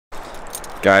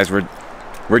Guys,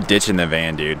 we're ditching the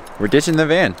van, dude. We're ditching the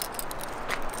van.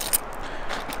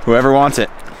 Whoever wants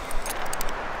it.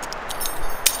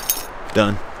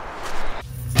 Done.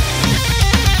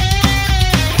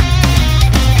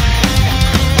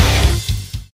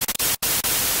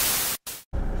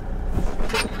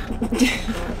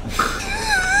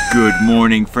 Good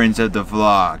morning, friends of the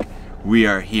vlog. We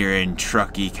are here in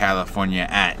Truckee, California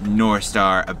at North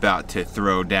Star, about to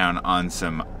throw down on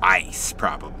some ice,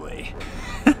 probably.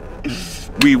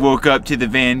 We woke up to the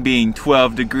van being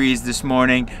 12 degrees this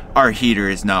morning. Our heater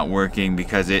is not working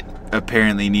because it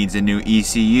apparently needs a new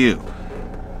ECU.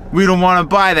 We don't want to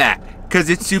buy that because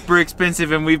it's super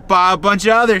expensive and we've bought a bunch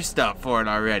of other stuff for it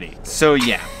already. So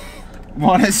yeah,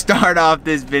 want to start off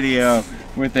this video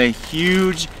with a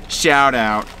huge shout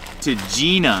out to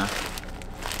Gina.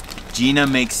 Gina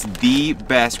makes the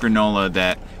best granola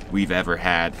that we've ever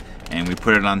had, and we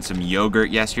put it on some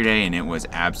yogurt yesterday and it was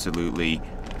absolutely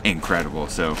incredible.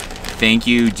 So thank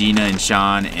you, Gina and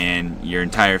Sean and your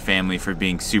entire family, for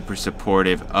being super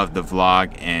supportive of the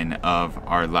vlog and of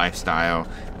our lifestyle,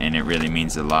 and it really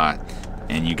means a lot.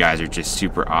 And you guys are just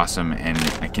super awesome, and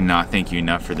I cannot thank you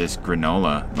enough for this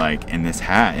granola, like, and this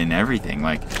hat and everything.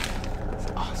 Like,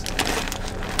 it's awesome.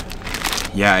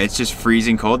 Yeah, it's just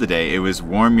freezing cold today. It was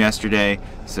warm yesterday,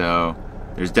 so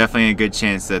there's definitely a good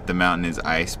chance that the mountain is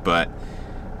ice, but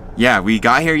yeah, we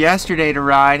got here yesterday to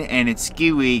ride and it's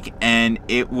ski week, and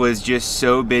it was just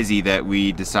so busy that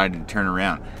we decided to turn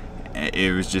around.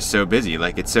 It was just so busy,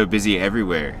 like it's so busy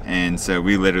everywhere. And so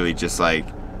we literally just like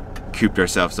cooped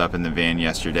ourselves up in the van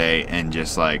yesterday and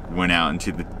just like went out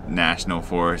into the national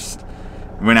forest,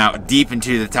 went out deep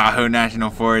into the Tahoe National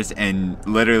Forest and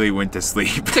literally went to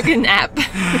sleep. Took a nap.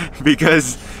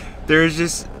 Because there's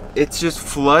just, it's just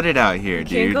flooded out here,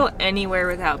 dude. You can't go anywhere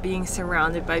without being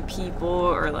surrounded by people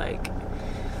or like,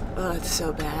 oh, it's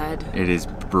so bad. It is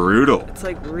brutal. It's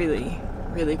like really,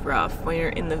 really rough when you're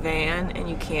in the van and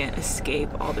you can't escape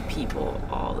all the people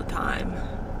all the time.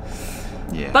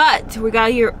 Yeah. But we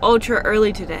got here ultra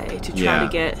early today to try to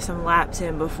get some laps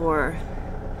in before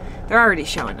they're already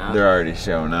showing up. They're already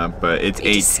showing up, but it's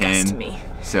 8:10.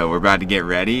 So we're about to get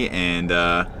ready and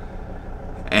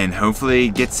hopefully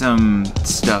get some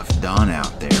stuff done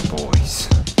out there, boys.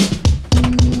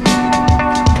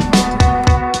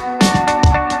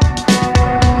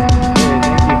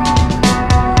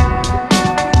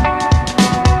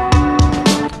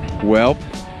 Well,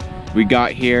 we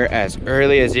got here as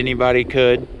early as anybody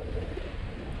could,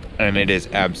 and it is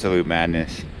absolute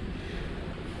madness.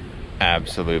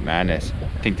 Absolute madness.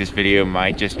 I think this video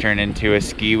might just turn into a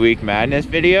ski week madness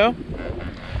video.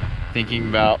 Thinking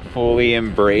about fully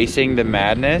embracing the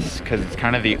madness, because it's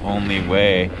kind of the only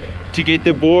way to get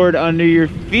the board under your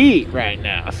feet right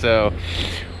now. So,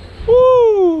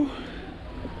 woo!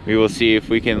 We will see if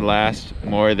we can last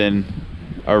more than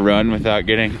a run without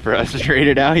getting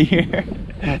frustrated out here.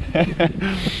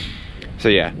 So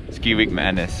yeah, ski week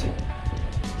madness.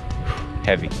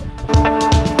 Heavy.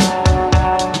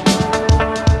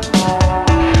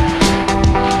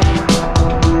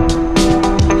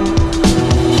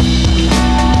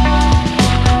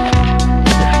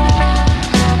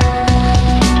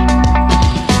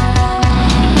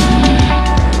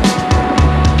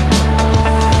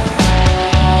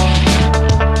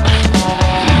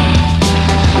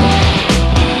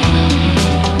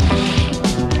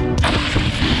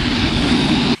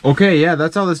 Okay, yeah,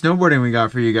 that's all the snowboarding we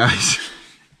got for you guys.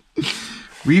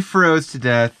 We froze to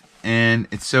death and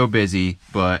it's so busy,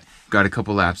 but got a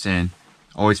couple laps in.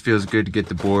 Always feels good to get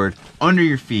the board under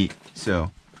your feet,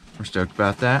 so we're stoked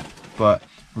about that. But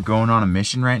we're going on a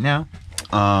mission right now.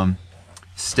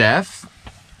 Steph,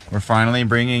 we're finally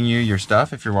bringing you your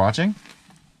stuff if you're watching.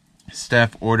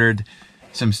 Steph ordered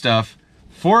some stuff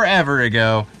forever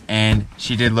ago and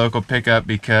she did local pickup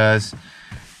because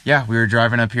yeah, we were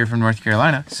driving up here from North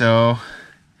Carolina, so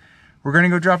we're gonna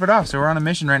go drop it off. So we're on a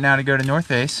mission right now to go to North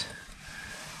Face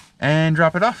and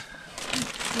drop it off.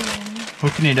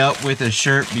 Hooking it up with a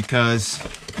shirt because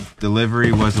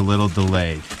delivery was a little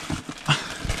delayed.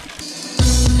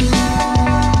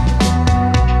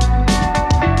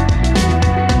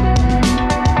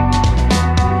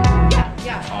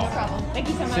 Yeah, no problem. Thank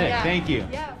you so much. Sick, thank you.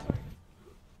 Yeah.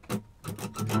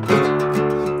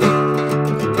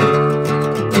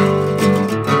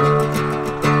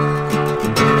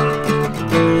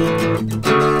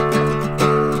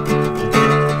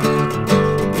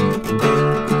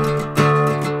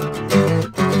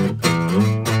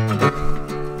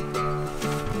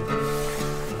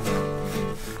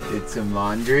 Some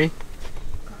laundry.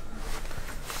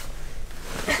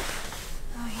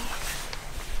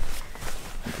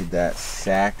 Look at that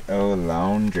sack o'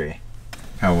 laundry.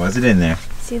 How was it in there?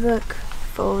 See, look,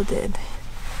 folded.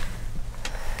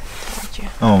 Told you.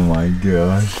 Oh my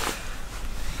gosh.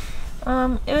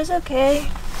 It was okay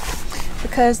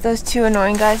because those two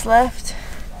annoying guys left.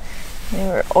 They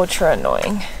were ultra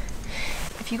annoying.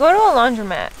 If you go to a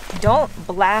laundromat, don't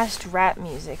blast rap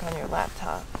music on your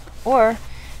laptop or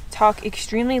talk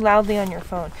extremely loudly on your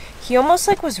phone. He almost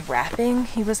like was rapping.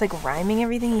 He was like rhyming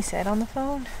everything he said on the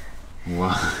phone.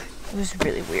 What? It was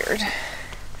really weird.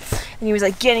 And he was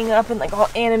like getting up and like all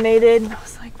animated. And I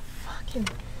was like, fucking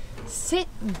sit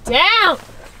down.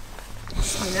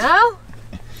 You know?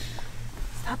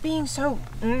 Stop being so.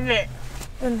 And they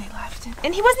left him.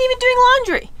 And he wasn't even doing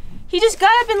laundry. He just got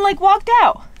up and like walked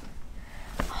out.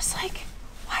 I was like,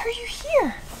 why are you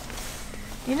here?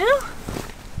 You know?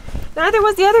 Neither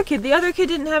was the other kid. The other kid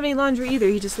didn't have any laundry either.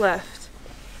 He just left.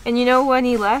 And you know when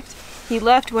he left? He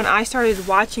left when I started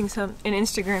watching an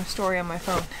Instagram story on my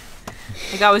phone.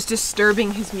 Like I was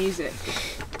disturbing his music.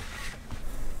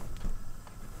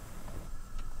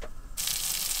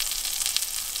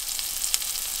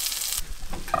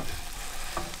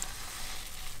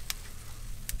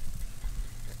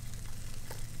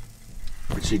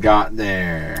 What you got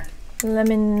there?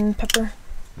 Lemon pepper.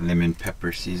 Lemon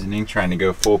pepper seasoning, trying to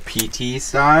go full PT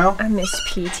style. I miss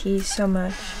PT so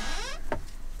much.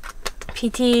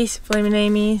 PTs, Flamin'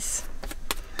 Amy's.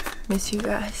 Miss you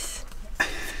guys.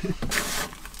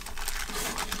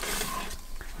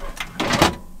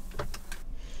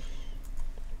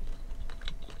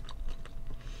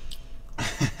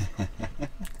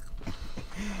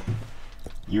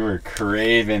 You were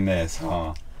craving this,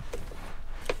 huh?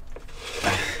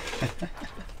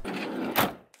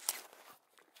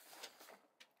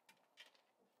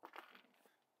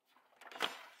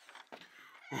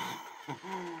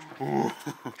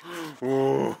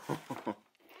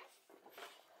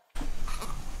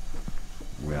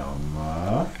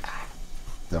 Wilma,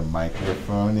 the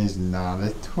microphone is not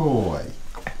a toy.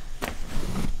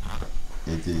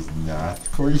 It is not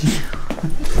for you.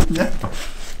 No.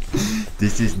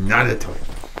 This is not a toy.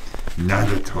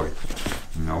 Not a toy.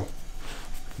 No.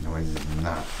 No, it is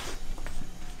not.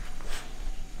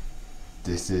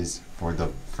 This is for the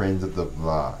friends of the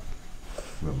vlog.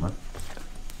 Wilma,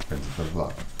 friends of the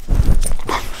vlog.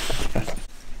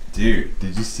 Dude,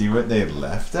 did you see what they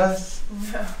left us?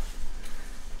 No.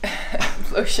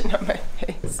 Lotion on my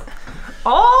face.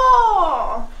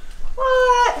 Oh!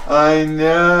 What? I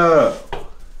know.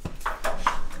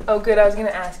 Oh, good. I was gonna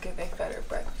ask if they fed her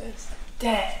breakfast.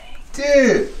 Dang.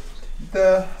 Dude,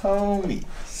 the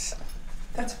homies.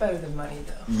 That's better than money,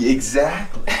 though.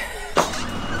 Exactly.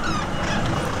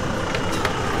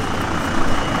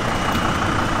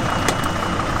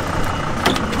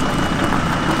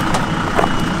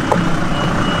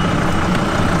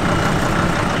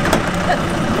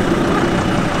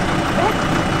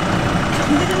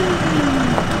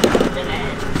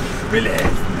 Relax.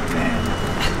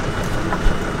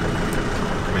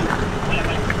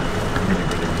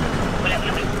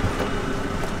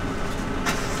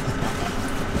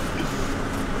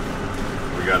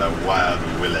 We got a wild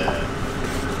willy.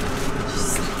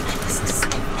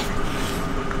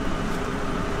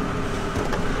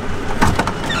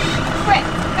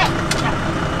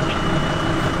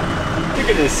 Look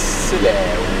at this silly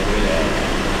willy.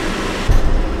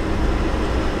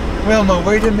 Wilma,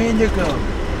 where'd Amanda go?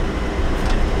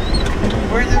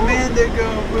 Where'd Amanda go,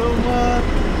 Wilma?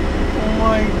 Oh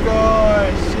my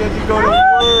gosh, she had to go to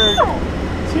work.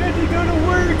 She had to go to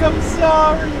work, I'm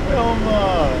sorry,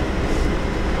 Wilma.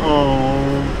 Oh.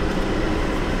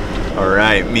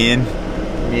 Alright, me and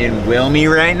Wilmy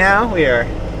right now, we are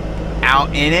out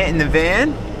in it in the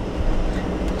van.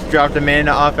 Just dropped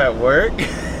Amanda off at work.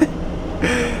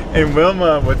 And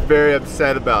Wilma was very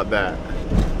upset about that.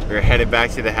 We're headed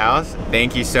back to the house.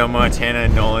 Thank you so much, Hannah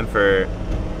and Nolan, for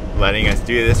letting us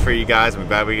do this for you guys. I'm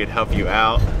glad we could help you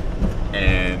out.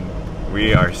 And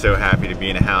we are so happy to be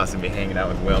in a house and be hanging out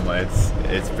with Wilma.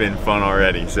 It's been fun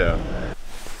already, so.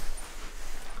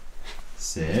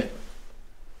 Sit.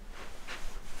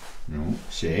 No,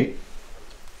 shake.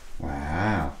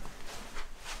 Wow.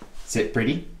 Sit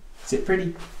pretty. Sit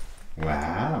pretty.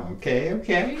 Wow, okay,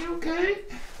 okay, okay.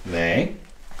 Lay.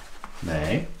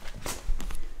 Lay.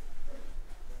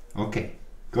 Okay,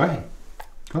 go ahead.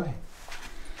 Go ahead.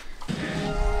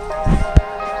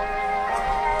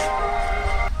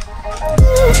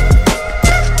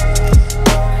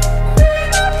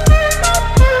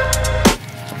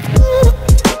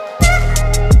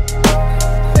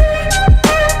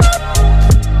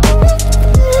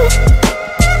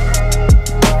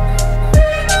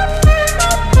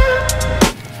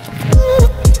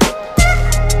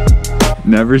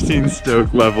 Never seen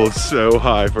stoke levels so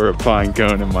high for a pine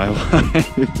cone in my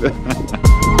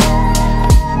life.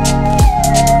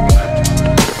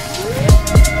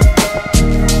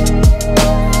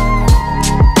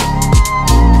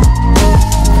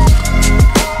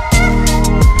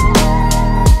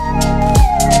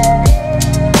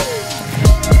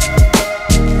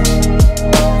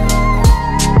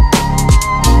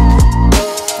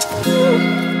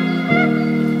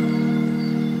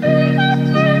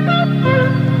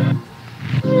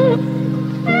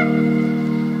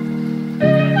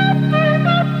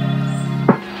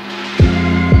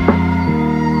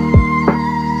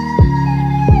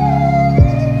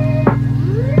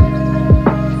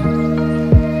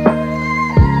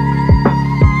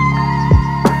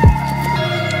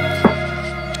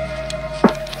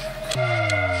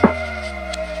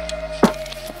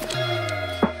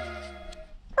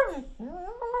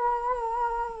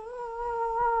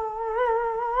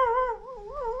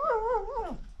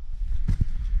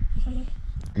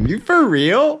 Are you for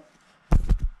real?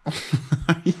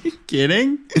 Are you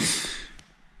kidding?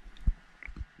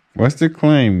 What's the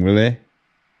claim, Willie?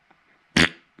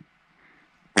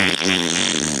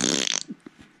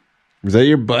 Was that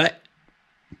your butt?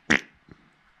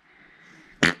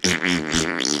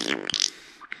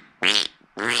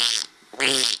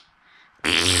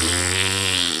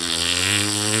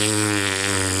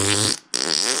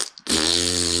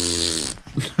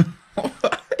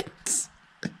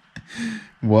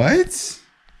 What?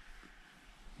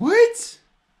 What?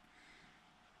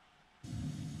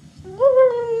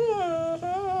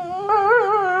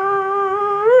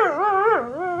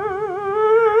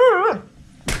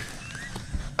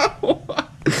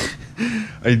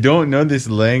 I don't know this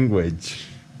language.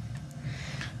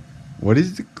 What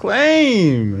is the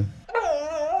claim?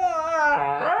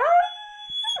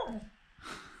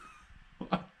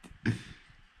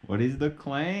 What is the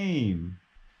claim?